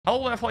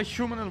Hello there, fellow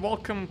human, and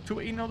welcome to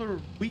another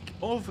week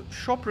of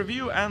shop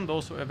review and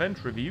also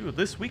event review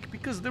this week,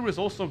 because there is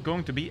also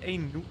going to be a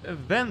new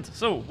event.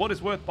 So, what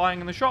is worth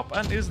buying in the shop,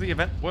 and is the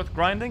event worth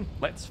grinding?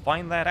 Let's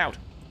find that out.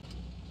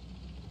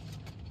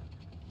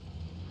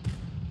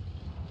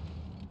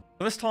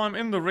 This time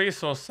in the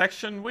resource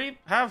section, we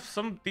have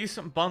some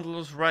decent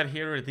bundles right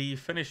here. The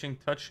finishing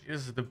touch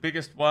is the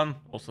biggest one,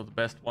 also the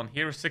best one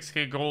here.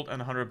 6k gold and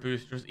 100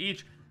 boosters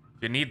each.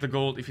 If you need the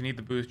gold, if you need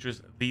the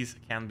boosters, these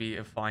can be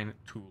a fine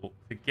tool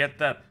to get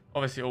that.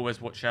 Obviously, always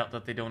watch out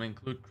that they don't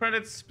include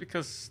credits,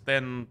 because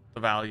then the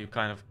value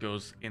kind of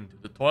goes into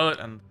the toilet,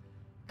 and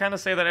kind of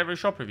say that every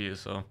shop review,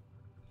 so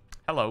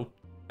hello.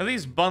 Now,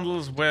 these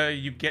bundles where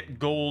you get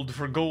gold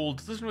for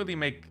gold doesn't really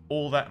make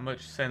all that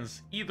much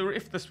sense either.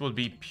 If this would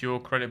be pure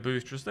credit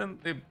boosters, then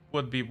it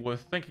would be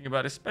worth thinking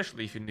about,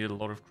 especially if you need a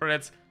lot of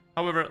credits.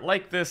 However,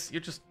 like this,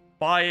 you're just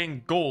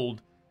buying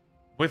gold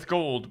with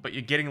gold, but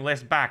you're getting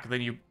less back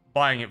than you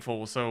buying it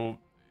for, so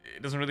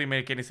it doesn't really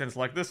make any sense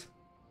like this.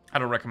 I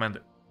don't recommend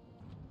it.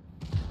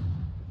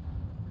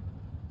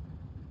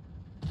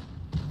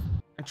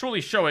 And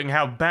truly showing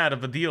how bad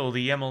of a deal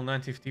the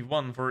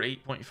ML951 for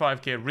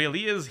 8.5k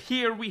really is,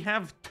 here we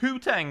have two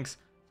tanks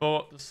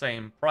for the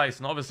same price,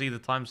 and obviously the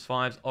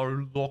 ×5s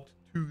are locked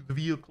to the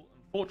vehicle,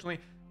 unfortunately,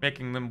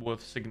 making them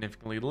worth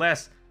significantly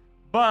less.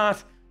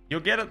 But you'll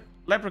get a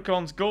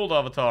Leprechaun's gold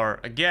avatar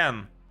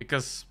again,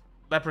 because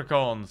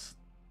Leprechauns,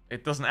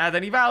 it doesn't add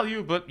any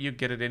value, but you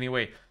get it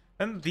anyway.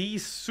 And the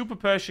Super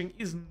Pershing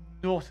is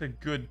not a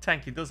good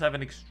tank. It does have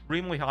an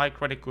extremely high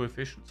credit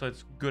coefficient, so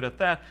it's good at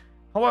that.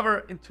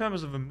 However, in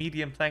terms of a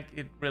medium tank,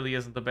 it really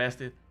isn't the best.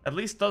 It at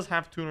least does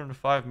have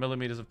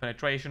 205mm of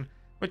penetration,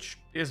 which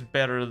is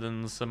better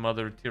than some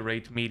other tier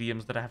 8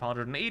 mediums that have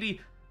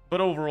 180.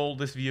 But overall,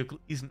 this vehicle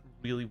isn't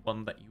really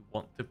one that you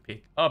want to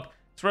pick up.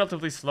 It's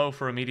relatively slow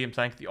for a medium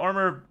tank. The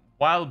armor,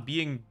 while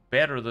being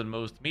better than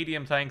most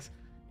medium tanks,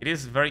 it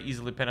is very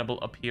easily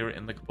penable up here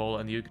in the cupola,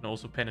 and you can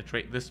also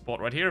penetrate this spot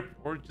right here,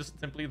 or just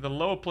simply the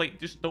lower plate.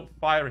 Just don't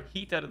fire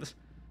heat out of this,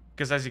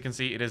 because as you can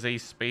see, it is a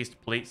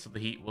spaced plate, so the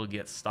heat will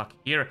get stuck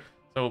here.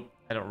 So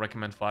I don't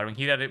recommend firing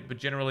heat at it, but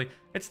generally,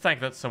 it's a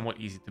tank that's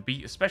somewhat easy to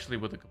beat, especially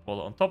with the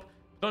cupola on top.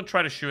 Don't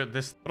try to shoot at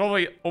this.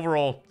 But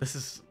overall, this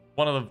is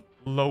one of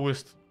the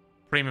lowest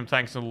premium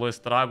tanks on the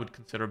list that I would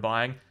consider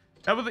buying.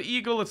 Now with the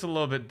Eagle, it's a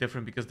little bit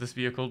different, because this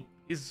vehicle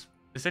is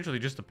essentially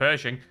just a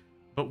Pershing,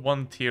 but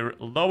one tier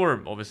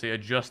lower, obviously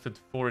adjusted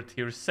for a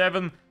tier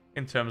 7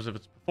 in terms of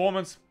its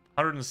performance.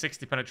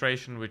 160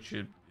 penetration, which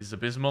is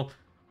abysmal,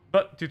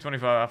 but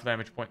 225 alpha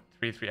damage,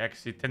 0.33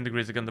 accuracy, 10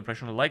 degrees of gun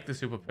depression, like the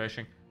Super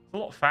Pershing. It's a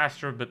lot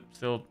faster, but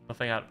still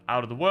nothing out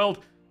of the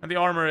world. And the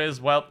armor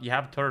is, well, you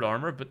have turret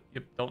armor, but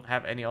you don't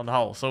have any on the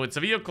hull. So it's a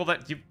vehicle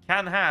that you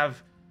can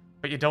have,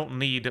 but you don't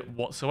need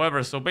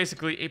whatsoever. So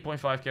basically,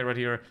 8.5k right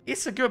here.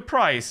 It's a good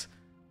price,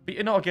 but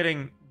you're not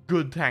getting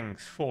good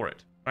tanks for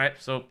it. Right,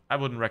 so I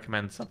wouldn't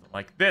recommend something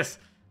like this.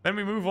 Then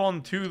we move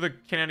on to the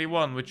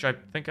K91, which I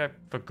think I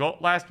forgot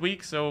last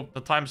week. So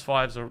the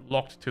 ×5s are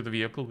locked to the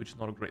vehicle, which is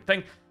not a great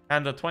thing.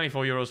 And the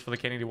 24 euros for the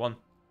K91.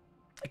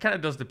 It kind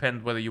of does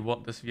depend whether you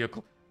want this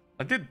vehicle.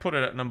 I did put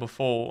it at number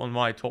 4 on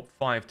my top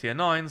 5 tier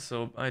 9s,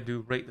 so I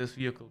do rate this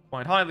vehicle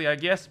quite highly, I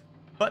guess.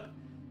 But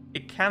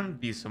it can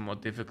be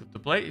somewhat difficult to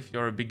play if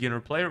you're a beginner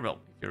player. Well,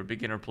 if you're a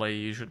beginner player,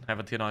 you shouldn't have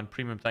a tier 9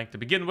 premium tank to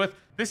begin with.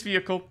 This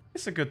vehicle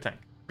is a good tank.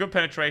 Good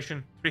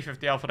penetration,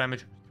 350 alpha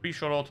damage,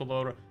 3-shot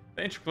autoloader.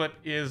 The entry clip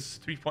is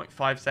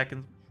 3.5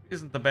 seconds, which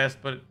isn't the best,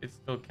 but it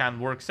still can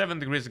work. 7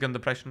 degrees of gun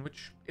depression,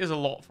 which is a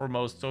lot for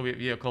most Soviet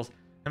vehicles.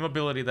 And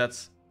mobility,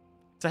 it's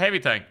a heavy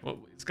tank. Well,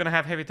 it's going to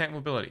have heavy tank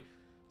mobility.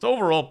 So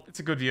overall, it's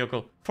a good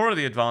vehicle for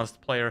the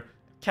advanced player.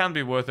 It can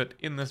be worth it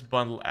in this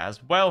bundle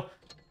as well.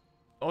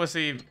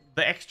 Obviously,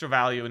 the extra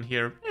value in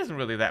here isn't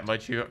really that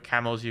much. You got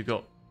camos, you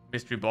got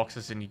mystery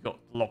boxes, and you got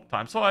locked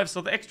 ×5.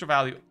 So the extra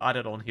value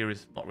added on here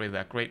is not really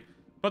that great.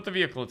 But the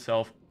vehicle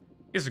itself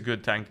is a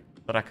good tank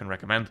that I can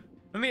recommend.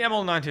 Then the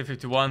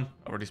ML951,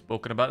 already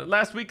spoken about it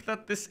last week,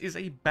 that this is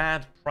a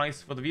bad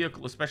price for the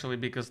vehicle, especially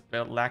because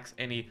it lacks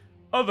any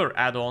other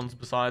add-ons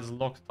besides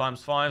locked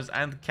 ×5s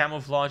and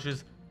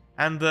camouflages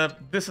and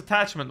this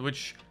attachment,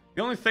 which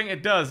the only thing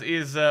it does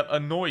is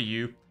annoy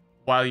you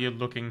while you're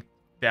looking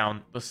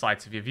down the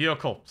sights of your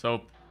vehicle.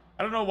 So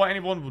I don't know why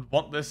anyone would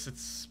want this.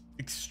 It's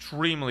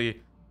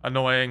extremely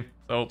annoying.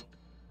 So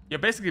you're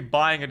basically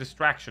buying a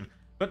distraction.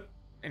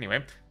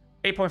 Anyway,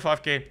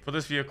 8.5k for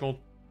this vehicle,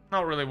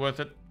 not really worth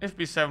it. If it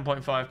be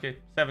 7.5k,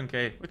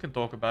 7k, we can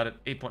talk about it.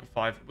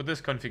 8.5 with this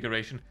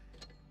configuration.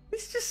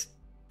 It's just,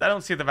 I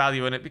don't see the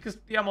value in it, because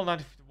the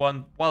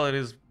ML951, while it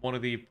is one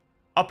of the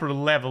upper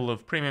level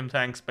of premium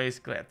tanks,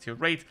 basically at tier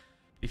rate,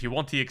 if you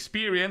want the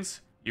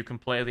experience, you can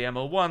play the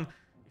ML1.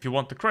 If you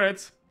want the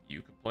credits,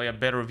 you can play a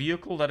better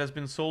vehicle that has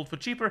been sold for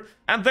cheaper.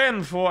 And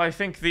then for, I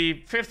think,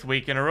 the 5th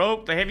week in a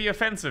row, the Heavy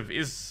Offensive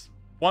is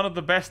one of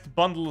the best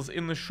bundles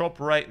in the shop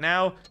right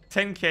now.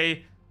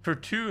 10k for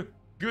 2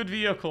 good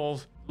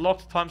vehicles,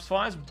 locked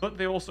 ×5s, but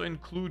they also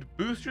include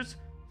boosters,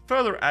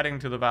 further adding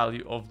to the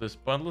value of this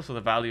bundle. So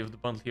the value of the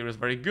bundle here is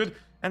very good,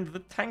 and the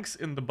tanks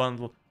in the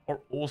bundle are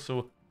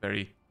also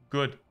very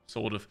good,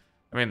 sort of.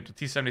 I mean, the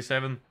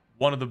T77,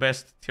 one of the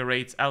best tier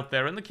 8s out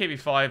there, and the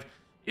KB5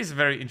 is a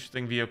very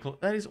interesting vehicle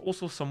that is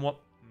also somewhat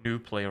new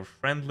player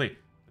friendly.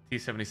 The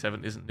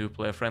T77 isn't new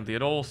player friendly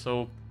at all,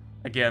 so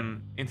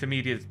again,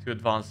 intermediate to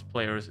advanced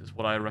players is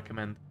what I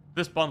recommend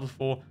this bundle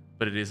for,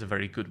 but it is a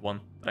very good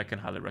one that I can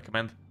highly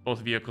recommend. Both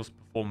vehicles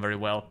perform very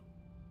well,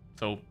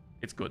 so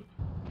it's good.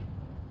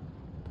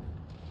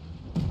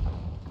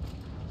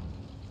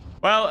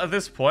 Well, at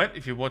this point,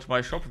 if you watch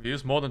my shop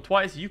reviews more than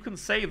twice, you can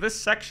say this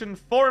section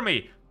for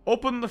me.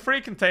 Open the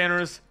free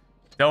containers,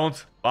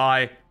 don't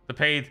buy the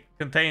paid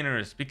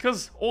containers,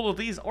 because all of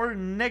these are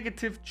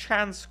negative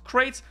chance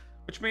crates,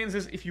 which means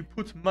is if you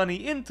put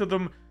money into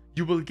them,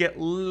 you will get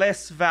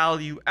less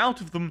value out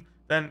of them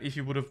than if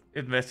you would have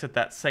invested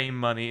that same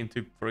money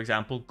into, for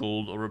example,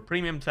 gold or a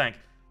premium tank.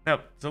 Now,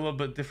 it's a little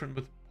bit different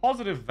with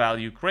positive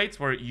value crates,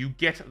 where you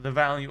get the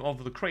value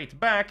of the crate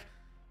back,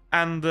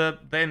 and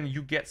then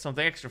you get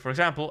something extra. For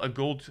example, a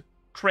gold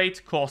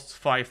crate costs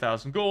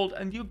 5,000 gold,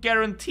 and you're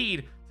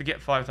guaranteed to get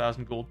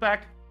 5,000 gold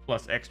back,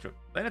 plus extra.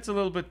 Then it's a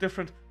little bit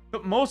different,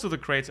 but most of the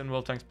crates in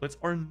World Tank Splits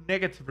are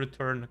negative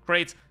return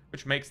crates,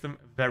 which makes them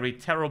very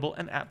terrible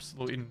and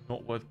absolutely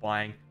not worth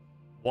buying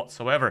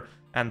whatsoever.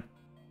 And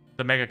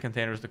the mega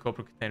containers, the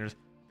corporate containers,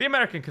 the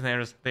American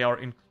containers, they are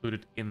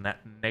included in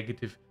that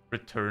negative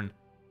return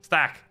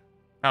stack.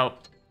 Now,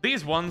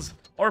 these ones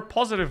are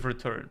positive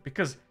return,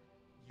 because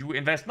you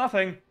invest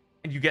nothing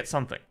and you get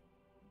something.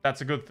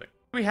 That's a good thing.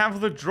 We have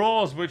the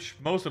draws, which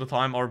most of the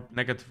time are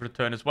negative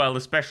return as well,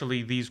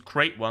 especially these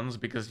crate ones,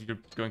 because you're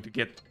going to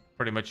get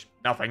pretty much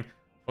nothing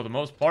for the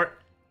most part.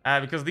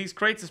 Because these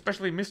crates,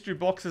 especially mystery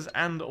boxes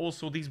and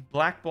also these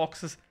black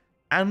boxes,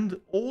 and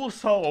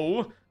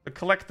also the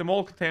collect them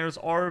all containers,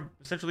 are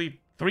essentially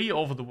 3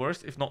 of the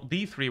worst, if not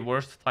the 3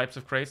 worst types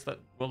of crates that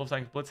World of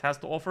Tanks Blitz has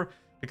to offer.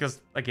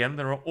 Because, again,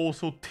 there are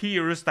also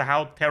tiers to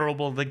how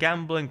terrible the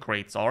gambling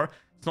crates are.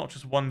 It's not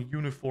just one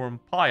uniform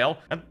pile.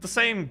 And the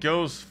same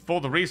goes for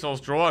the resource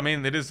draw. I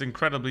mean, it is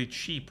incredibly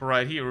cheap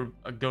right here,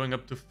 going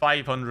up to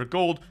 500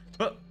 gold.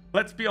 But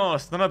let's be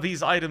honest, none of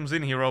these items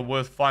in here are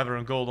worth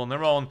 500 gold on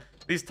their own.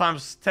 These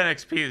times 10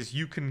 XPs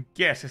you can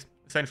get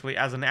essentially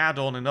as an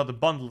add-on in other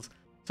bundles.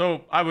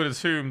 So I would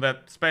assume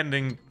that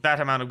spending that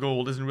amount of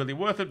gold isn't really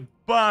worth it.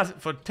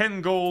 But for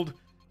 10 gold,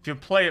 if you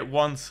play it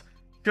once,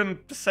 you can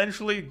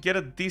essentially get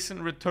a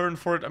decent return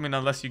for it. I mean,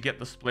 unless you get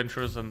the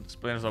splinters, and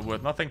splinters are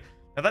worth nothing.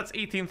 Now that's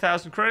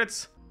 18,000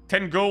 credits.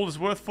 10 gold is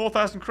worth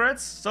 4,000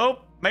 credits. So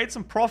made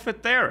some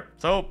profit there.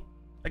 So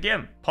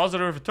again,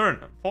 positive return.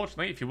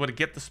 Unfortunately, if you were to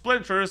get the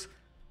splinters,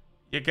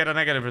 you get a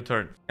negative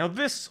return. Now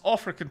this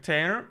offer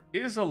container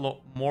is a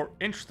lot more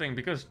interesting,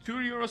 because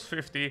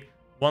 €2.50,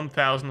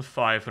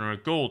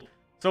 1,500 gold.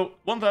 So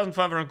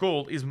 1,500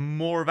 gold is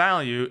more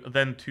value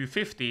than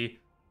 250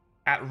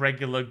 at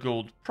regular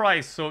gold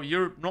price. So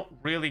you're not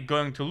really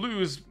going to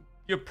lose.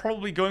 You're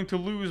probably going to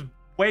lose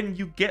when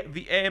you get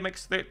the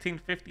AMX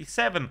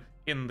 1357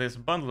 in this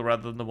bundle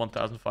rather than the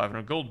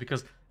 1,500 gold,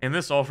 because in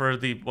this offer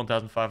the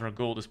 1,500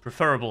 gold is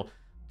preferable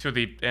to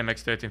the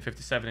AMX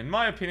 1357 in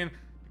my opinion.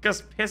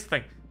 Because here's the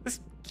thing,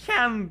 this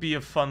can be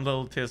a fun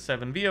little tier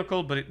 7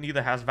 vehicle, but it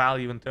neither has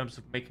value in terms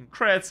of making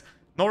creds,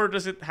 nor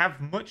does it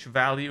have much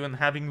value in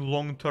having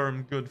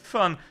long-term good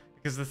fun,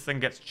 because this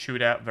thing gets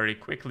chewed out very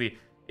quickly.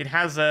 It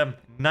has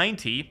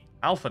 90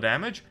 alpha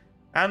damage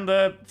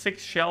and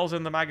 6 shells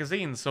in the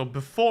magazine, so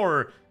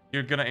before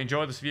you're gonna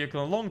enjoy this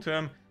vehicle in long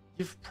term,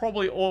 you've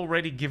probably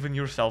already given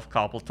yourself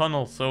carpal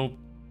tunnel, so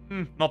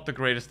not the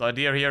greatest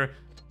idea here.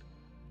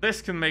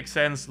 This can make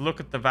sense. Look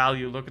at the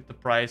value, look at the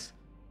price.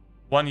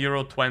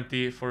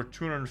 €1.20 for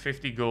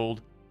 250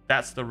 gold.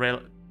 That's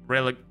the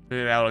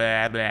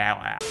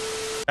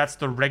that's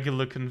the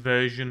regular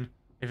conversion.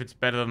 If it's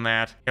better than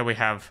that, here we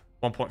have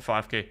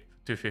 1.5k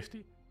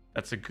 250.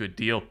 That's a good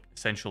deal,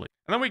 essentially.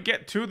 And then we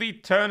get to the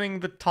Turning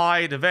the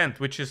Tide event,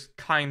 which is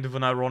kind of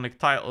an ironic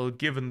title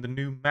given the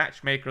new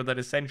matchmaker that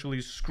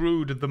essentially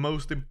screwed the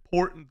most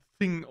important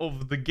thing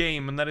of the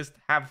game, and that is to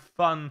have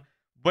fun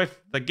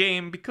with the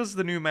game, because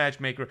the new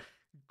matchmaker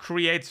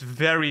creates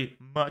very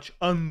much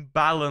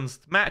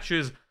unbalanced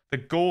matches. The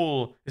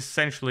goal is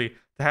essentially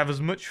to have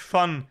as much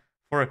fun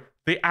for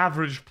the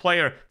average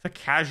player, the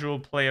casual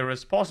player,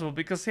 as possible,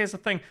 because here's the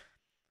thing,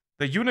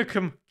 the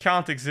Unicum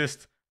can't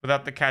exist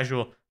without the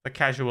casual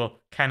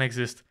can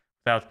exist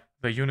without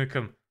the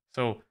Unicum.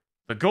 So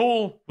the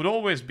goal would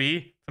always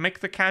be to make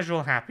the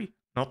casual happy,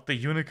 not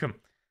the Unicum.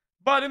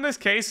 But in this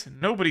case,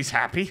 nobody's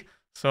happy.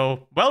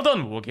 So well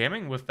done,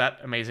 Wargaming, with that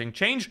amazing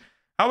change.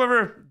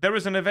 However, there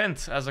is an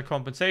event as a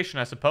compensation,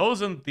 I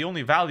suppose, and the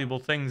only valuable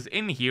things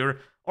in here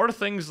are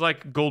things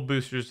like gold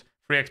boosters,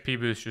 free XP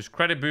boosters,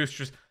 credit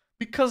boosters,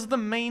 because the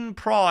main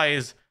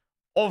prize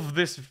of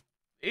this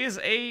is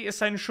a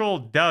essential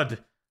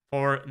dud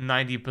for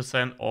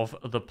 90% of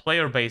the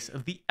player base.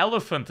 The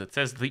Elefant, it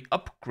says the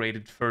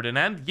upgraded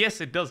Ferdinand.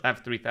 Yes, it does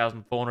have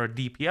 3,400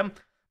 DPM,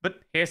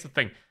 but here's the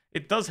thing.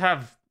 It does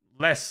have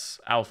less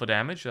alpha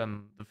damage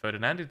than the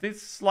Ferdinand. It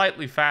is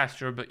slightly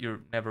faster, but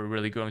you're never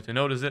really going to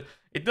notice it.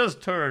 It does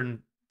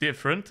turn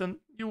different, and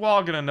you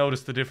are going to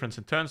notice the difference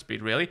in turn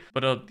speed, really,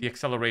 but the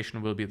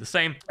acceleration will be the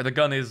same. The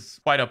gun is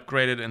quite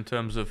upgraded in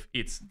terms of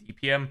its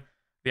DPM.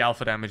 The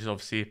alpha damage is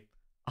obviously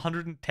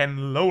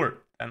 110 lower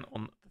than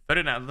on the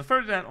Ferdinand. The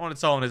Ferdinand on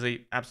its own is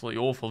a absolutely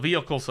awful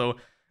vehicle, so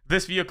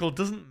this vehicle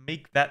doesn't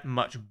make that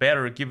much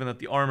better, given that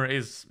the armor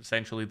is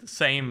essentially the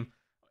same,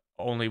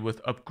 only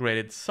with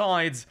upgraded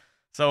sides,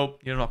 so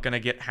you're not going to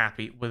get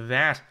happy with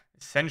that,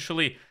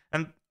 essentially.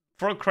 And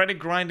for a credit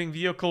grinding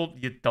vehicle,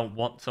 you don't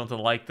want something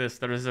like this.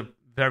 There is a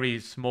very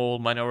small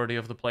minority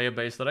of the player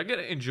base that are going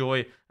to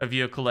enjoy a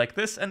vehicle like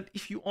this, and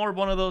if you are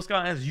one of those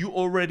guys, you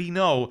already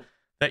know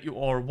that you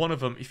are one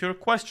of them. If you're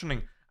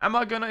questioning, am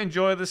I going to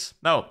enjoy this?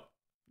 No,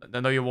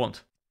 you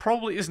won't.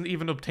 Probably isn't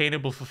even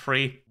obtainable for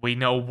free. We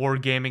know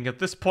wargaming at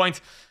this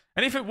point.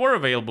 And if it were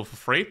available for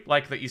free,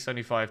 like the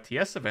E75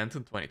 TS event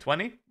in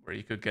 2020, where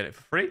you could get it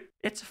for free,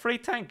 it's a free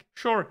tank.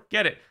 Sure,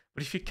 get it.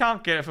 But if you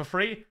can't get it for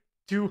free,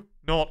 do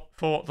not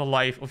for the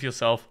life of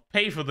yourself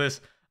pay for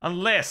this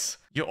unless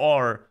you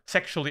are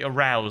sexually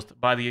aroused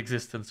by the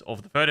existence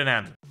of the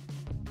Ferdinand.